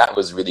 you know, and that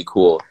was really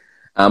cool.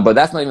 But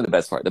that's not even the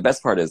best part. The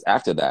best part is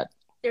after that.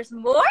 There's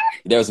more?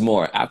 There's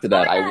more. After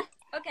that, Oh my God.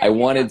 Okay, I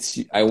wanted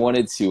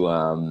to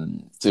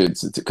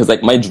because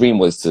like my dream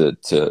was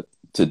to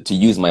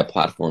use my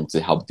platform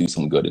to help do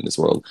some good in this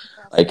world.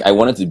 Like I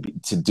wanted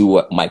to do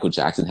what Michael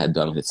Jackson had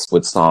done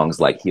with songs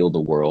like "Heal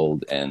the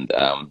World" and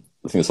I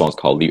think the song's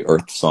called "The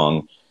Earth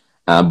Song,"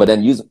 but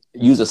then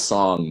use a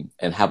song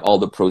and have all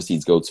the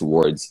proceeds go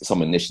towards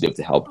some initiative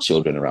to help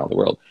children around the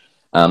world.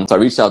 So I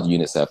reached out to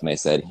UNICEF and I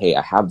said, "Hey,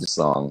 I have this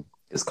song.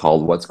 It's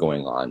called What's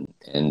Going On,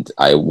 and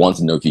I want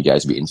to know if you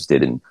guys would be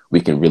interested, and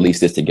we can release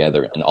this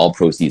together, and all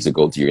proceeds will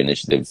go to your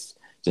initiatives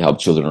to help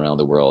children around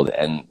the world."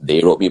 And they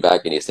wrote me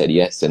back and they said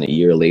yes, and a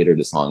year later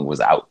the song was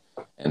out,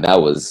 and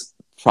that was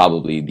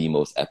probably the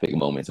most epic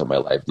moment of my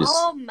life. Just,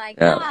 oh my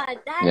God,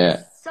 that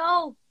is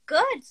so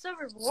good, so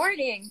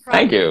rewarding. Probably.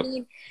 Thank you. I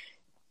mean,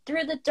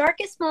 through the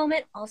darkest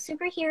moment, all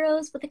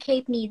superheroes with a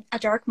cape need a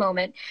dark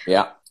moment.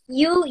 Yeah.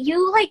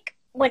 You like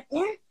went,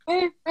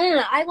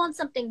 I want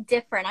something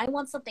different. I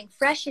want something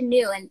fresh and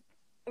new. And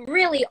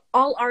really,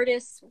 all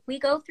artists, we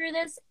go through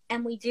this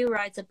and we do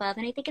rise above.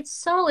 And I think it's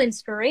so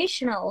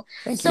inspirational.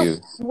 Thank you.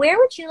 Where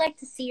would you like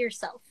to see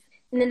yourself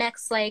in the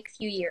next like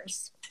few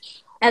years?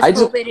 As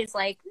COVID is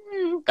like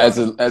as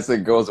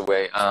it goes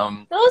away.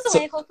 Goes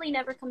away. Hopefully,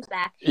 never comes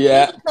back.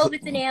 Yeah. Maybe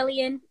COVID's an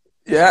alien.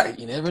 Yeah,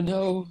 you never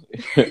know.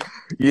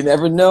 You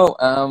never know.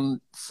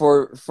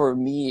 For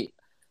me,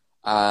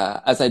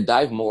 as I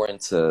dive more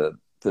into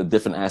the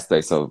different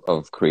aspects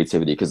of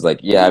creativity, because like,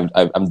 yeah,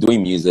 I'm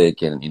doing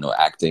music and, you know,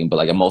 acting, but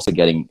like I'm also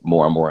getting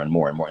more and more and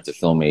more and more into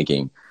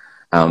filmmaking.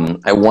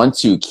 I want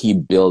to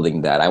keep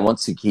building that. I want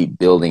to keep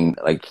building,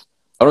 like,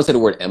 I don't say the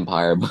word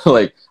empire, but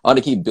like I want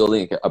to keep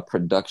building a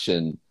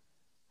production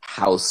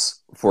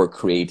house for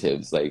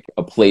creatives, like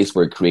a place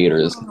where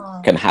creators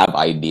can have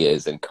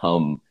ideas and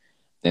come,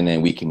 and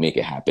then we can make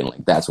it happen.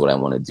 Like that's what I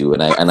want to do,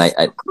 and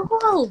I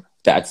cool.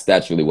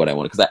 That's really what I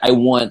want, because I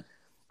want,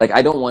 like,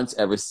 I don't want to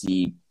ever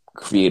see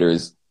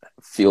creators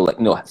feel like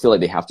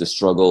they have to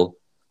struggle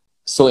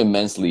so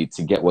immensely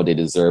to get what they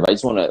deserve. I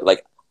just want to,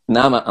 like,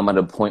 now I'm at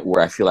a point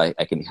where I feel like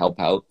I can help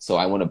out, so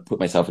I want to put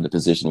myself in a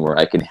position where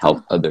I can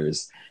help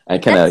others. I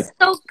kind of, that's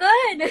so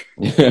good.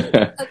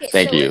 Okay,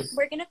 thank you.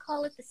 We're gonna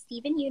call it the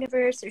Steven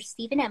Universe or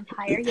Steven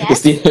Empire. Yes,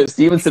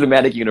 Steven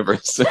Cinematic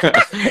Universe.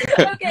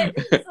 Okay,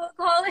 so we'll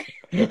call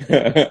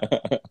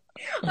it.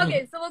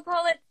 Okay, so we'll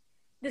call it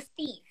the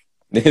Steve.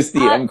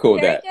 Steve, I'm cool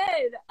with that.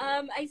 Very good.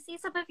 I see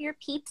some of your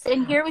peeps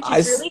in here, which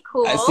is really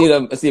cool. I see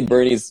them. I see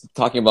Bernie's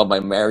talking about my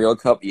Mario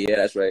Cup. Yeah,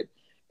 that's right.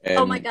 And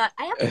oh my God,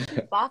 I have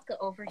Chewbacca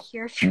over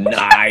here.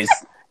 Nice.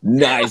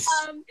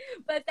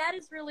 But that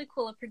is really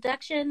cool. A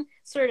production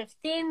sort of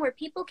thing where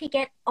people can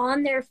get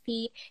on their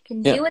feet,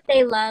 can do what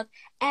they love,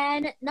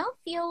 and not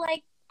feel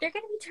like they're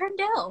going to be turned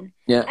down.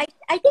 Yeah.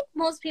 I think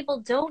most people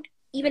don't,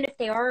 even if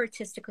they are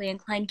artistically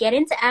inclined, get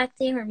into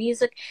acting or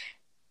music.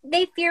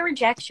 They fear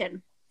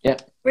rejection. Yeah.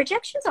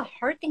 Rejection's a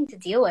hard thing to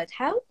deal with.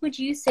 How would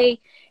you say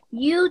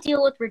you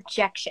deal with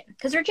rejection?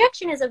 Because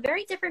rejection is a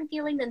very different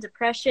feeling than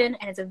depression,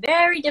 and it's a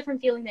very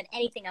different feeling than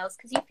anything else,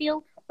 because you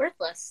feel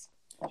worthless.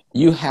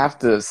 You have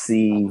to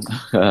see,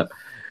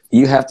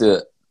 you have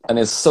to, and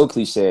it's so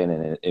cliche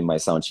and it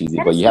might sound cheesy,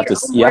 but you have to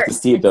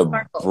see the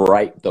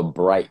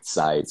bright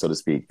side, so to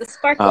speak. The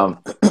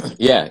sparkle.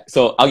 Yeah.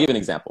 So I'll give an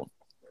example.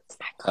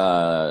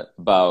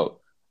 About,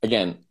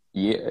 again,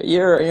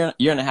 year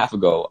and a half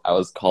ago, I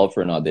was called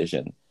for an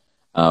audition.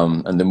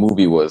 And the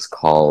movie was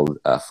called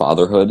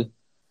Fatherhood.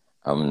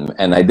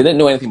 And I didn't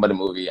know anything about the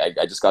movie. I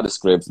just got the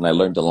script and I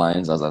learned the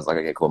lines. I was like,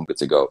 okay, cool, I'm good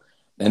to go.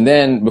 And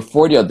then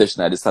before the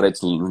audition, I decided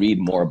to read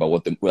more about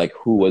what the like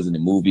who was in the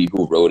movie,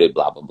 who wrote it,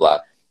 blah blah blah.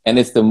 And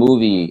it's the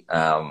movie.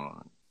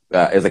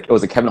 It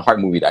was a Kevin Hart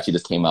movie that actually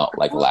just came out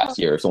like Oh, last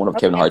year. So one of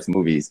Kevin okay. Hart's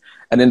movies.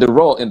 And then the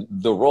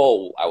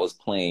role I was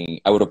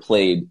playing, I would have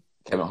played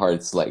Kevin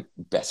Hart's like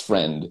best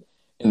friend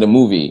in the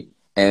movie.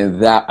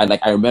 And like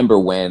I remember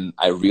when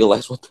I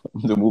realized what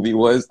the movie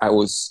was, I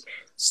was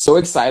so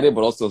excited,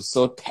 but also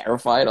so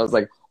terrified. I was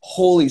like,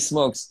 "Holy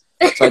smokes!"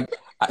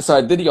 So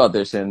I did the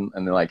audition,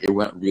 and then like it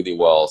went really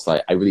well.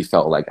 So I really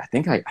felt like I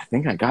think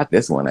I got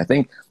this one. I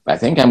think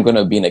I'm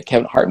gonna be in a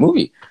Kevin Hart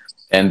movie.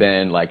 And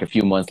then like a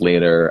few months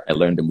later, I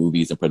learned the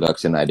movie's in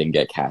production. I didn't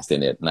get cast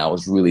in it, and I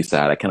was really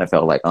sad. I kind of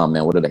felt like, oh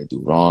man, what did I do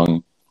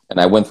wrong? And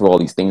I went through all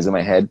these things in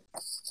my head.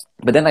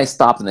 But then I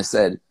stopped and I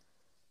said,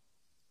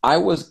 I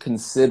was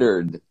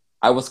considered,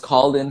 I was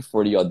called in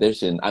for the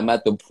audition. I'm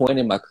at the point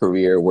in my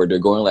career where they're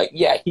going like,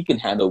 yeah, he can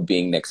handle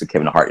being next to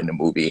Kevin Hart in the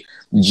movie.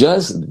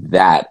 Just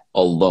that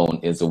alone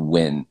is a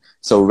win.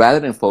 So rather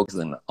than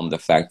focusing on the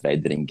fact that I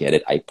didn't get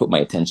it, I put my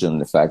attention on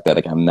the fact that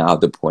like I'm now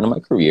at the point in my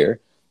career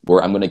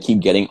where I'm gonna keep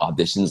getting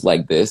auditions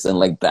like this, and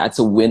like that's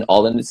a win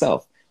all in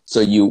itself. So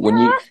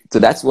Yeah, so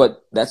that's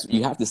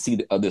you have to see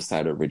the other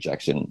side of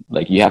rejection.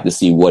 Like you have to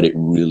see what it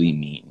really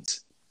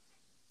means.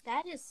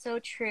 that is so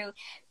true.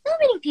 So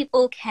many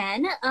people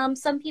can.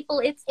 Some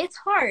people it's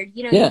hard.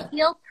 You know, you Yeah,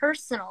 feel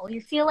personal.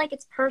 You feel like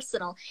it's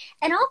personal.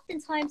 And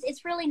oftentimes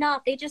it's really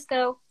not. They just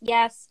go,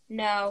 yes,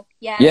 no,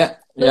 yes. yeah,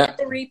 Look yeah. at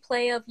the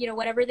replay of,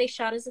 whatever they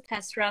shot as a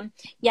test run.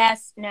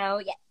 Yes, no,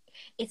 yeah.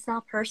 It's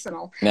not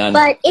personal. Man,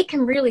 But it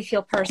can really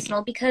feel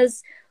personal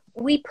because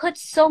we put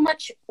so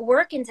much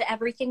work into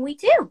everything we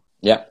do.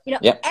 yeah,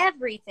 yeah.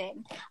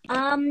 Everything.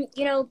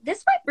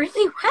 This went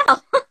really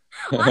well.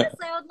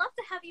 Honestly, I would love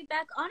to have you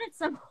back on at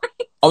some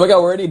point. Oh my God,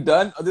 we're already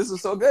done. Oh, this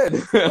is so good.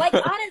 Like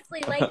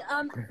honestly,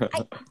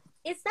 I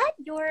is that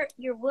your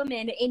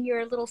woman in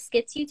your little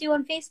skits you do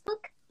on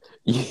Facebook?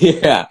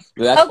 Yeah,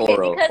 that's Okay,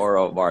 because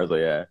Oro Barzo.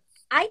 Yeah,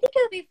 I think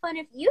it would be fun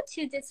if you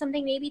two did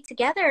something maybe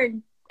together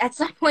and at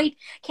some point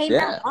came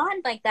back yeah.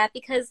 on like that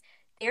because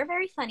they're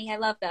very funny. I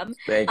love them.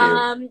 Thank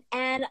you.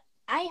 And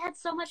I had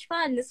so much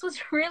fun. This was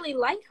really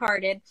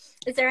lighthearted.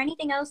 Is there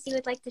anything else you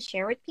would like to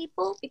share with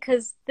people?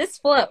 Because this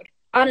flowed.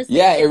 Honestly,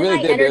 Yeah, it really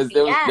Gemini did. energy.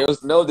 There Yes.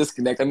 was no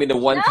disconnect. I mean, the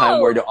one time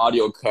where No. the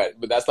audio cut,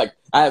 but that's like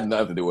I have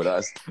nothing to do with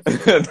us.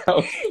 That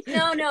was-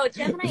 No, no.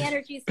 Gemini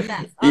energy is the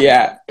best. Honestly.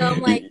 yeah. So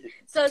I'm like,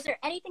 so is there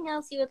anything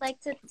else you would like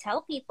to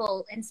tell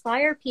people,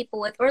 inspire people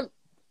with, or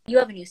you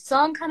have a new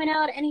song coming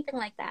out, anything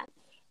like that?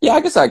 Yeah,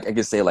 I guess I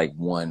could say like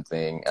one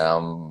thing.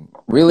 Maybe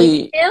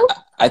Really, two?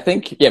 I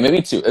think yeah,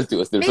 maybe two. Let's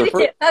do it. So Maybe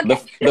two. Okay.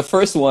 the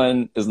first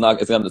one is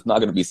it's not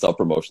gonna be self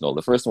promotional.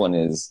 The first one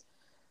is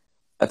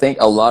I think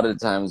a lot of the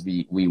times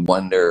we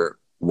wonder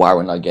why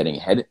we're not getting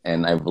ahead,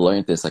 and I've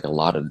learned this like a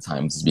lot of the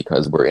times is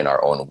because we're in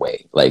our own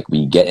way. Like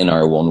we get in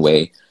our own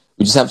way.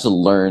 We just have to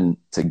learn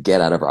to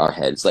get out of our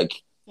heads.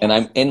 Like, and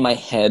Yes. I'm in my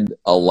head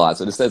a lot.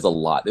 So this says a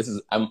lot.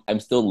 I'm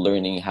still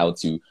learning how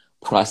to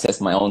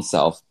process my own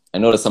self. I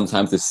know that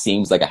sometimes it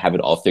seems like I have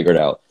it all figured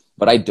out,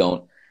 but I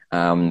don't.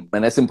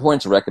 And it's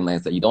important to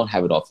recognize that you don't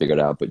have it all figured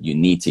out, but you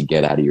need to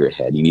get out of your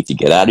head. You need to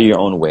get out of your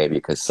own way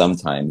because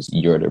sometimes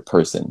you're the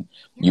person.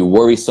 You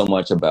worry so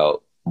much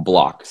about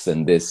blocks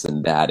and this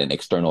and that and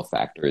external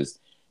factors,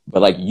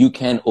 but like you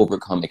can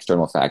overcome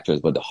external factors,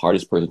 but the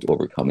hardest person to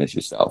overcome is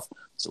yourself.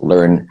 So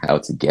learn how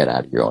to get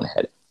out of your own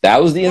head. That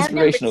was the And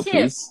number inspirational two,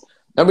 piece.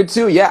 Number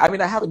two, yeah, I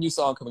mean, I have a new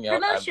song coming out.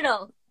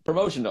 promotional.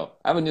 Promotional.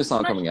 I have a new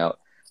song coming Promotional.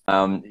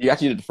 out. You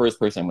actually the first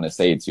person I'm going to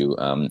say it to.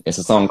 It's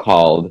a song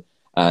called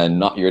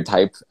 "Not Your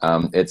Type."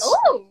 Oh, It's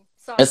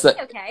saucy.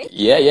 a Okay.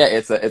 yeah.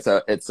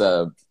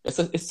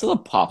 It's still a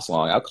pop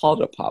song. I'll call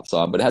it a pop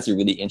song, but it has a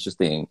really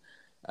interesting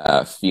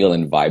feel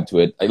and vibe to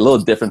it. A little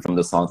different from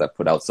the songs I've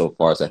put out so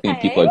far. So I think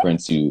people Okay. are going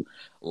to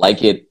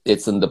like it.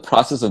 It's in the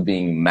process of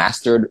being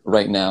mastered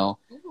right now.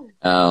 Ooh,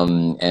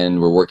 And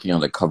we're working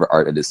on the cover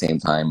art at the same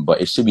time, but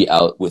it should be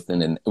out within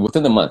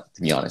the month,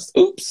 to be honest.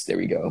 Oops, there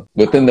we go.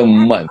 Within the oh,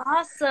 that's month.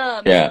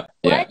 awesome. Yeah,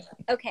 yeah. What?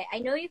 Okay, I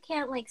know you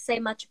can't like say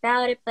much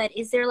about it, but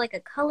is there like a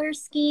color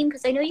scheme?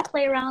 Because I know you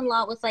play around a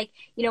lot with like,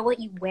 what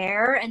you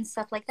wear and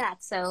stuff like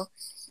that. So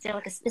is there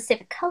like a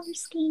specific color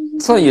scheme?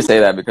 It's funny you say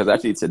that because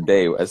actually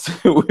today, as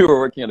we were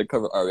working on the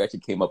cover art, we actually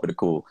came up with a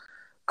cool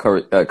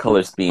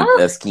color scheme.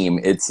 Oh, Scheme.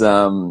 It's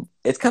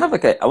kind of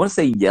like I want to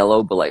say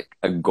yellow, but like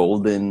a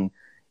golden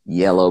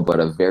yellow, but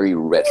a very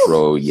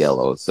retro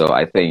yellow. So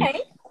I think,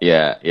 okay.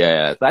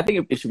 yeah. So I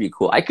think it should be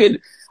cool. I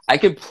could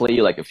play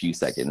you like a few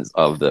seconds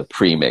of the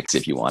pre-mix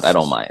if you want. I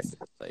don't mind.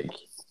 Like,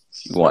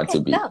 if you want Okay,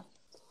 to be. go.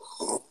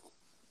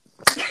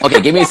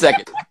 Okay, give me a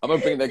second. I'm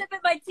gonna bring the. Sipping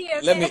my tea,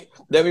 Let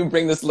okay? me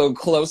bring this a little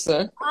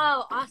closer.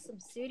 Oh, awesome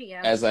studio.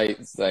 As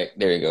it's like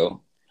there you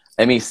go.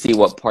 Let me see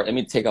what part. Let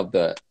me take up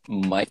the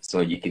mic so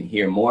you can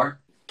hear more.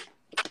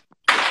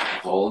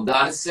 Hold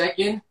on a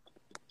second.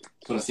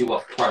 want to see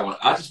what part I want.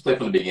 I'll just play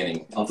from the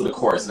beginning onto the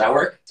chorus. Does that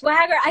work?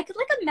 Swagger, I could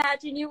like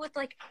imagine you with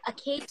like a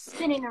cape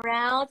spinning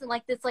around and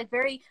like this like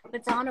very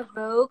Madonna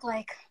Vogue,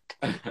 like,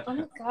 oh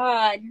my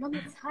god, you're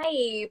not the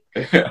type.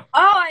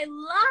 Oh, I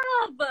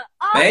love.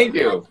 Oh, Thank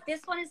you.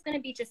 This one is gonna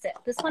be just it.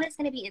 This one is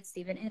gonna be it,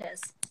 Steven. It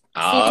is.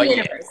 Oh Steven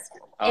yeah. Universe.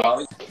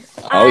 Oh,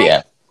 oh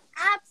yeah.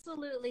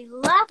 Absolutely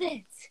love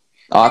it.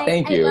 Oh,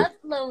 thank you. I love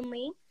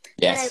Lonely.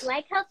 Yes. And I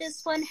like how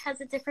this one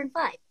has a different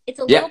vibe. It's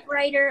a little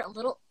brighter, a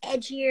little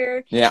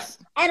edgier. Yeah.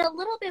 And a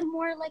little bit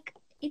more like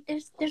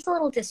there's a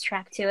little diss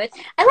track to it.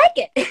 I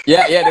like it.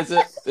 Yeah.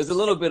 There's a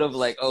little bit of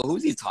like, oh,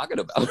 who's he talking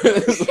about?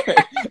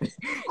 Like,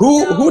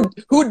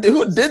 who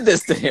did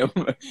this to him?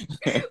 Who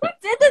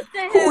did this to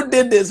him? Who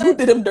did this? Who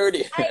did him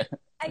dirty?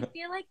 I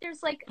feel like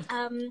there's like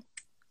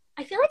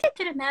I feel like I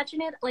could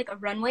imagine it like a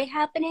runway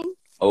happening.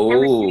 Oh,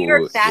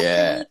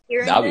 yeah.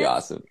 That'd be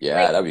awesome.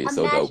 Yeah, like, that'd be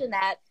so dope. Imagine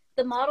that.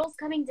 The models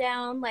coming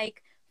down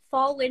like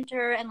fall,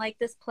 winter, and like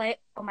this play.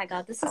 Oh my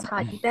god, this is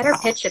hot. You better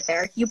pitch it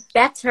there. You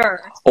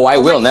better. Oh, I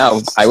will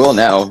now. I will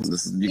now.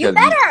 This is because you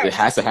better. It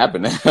has to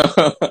happen now.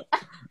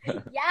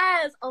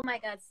 Yes. Oh my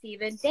god,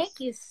 Steven. Thank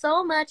you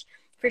so much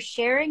for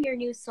sharing your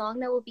new song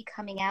that will be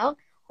coming out.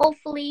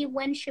 Hopefully,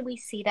 when should we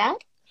see that?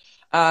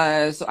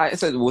 So I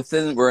said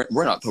we're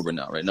in October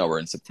now, right? No, we're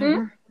in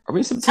September. Are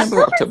we in September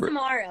or October?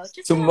 Tomorrow.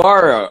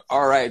 Tomorrow.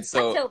 All right.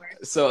 So October.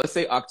 So let's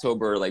say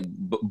October, like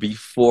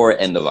before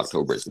end of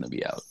October is going to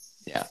be out.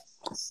 Yeah.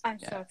 I'm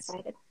so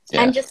excited.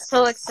 Yeah. I'm just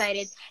so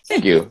excited.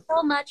 Thank you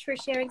so much for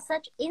sharing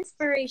such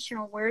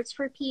inspirational words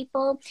for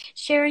people,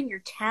 sharing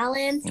your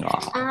talents.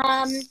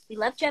 We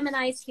love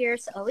Geminis here,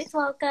 so always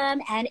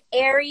welcome. And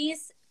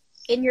Aries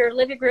in your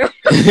living room.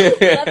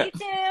 Love you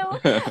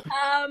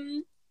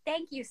too.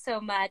 Thank you so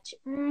much.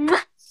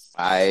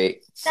 Bye.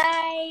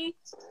 Bye.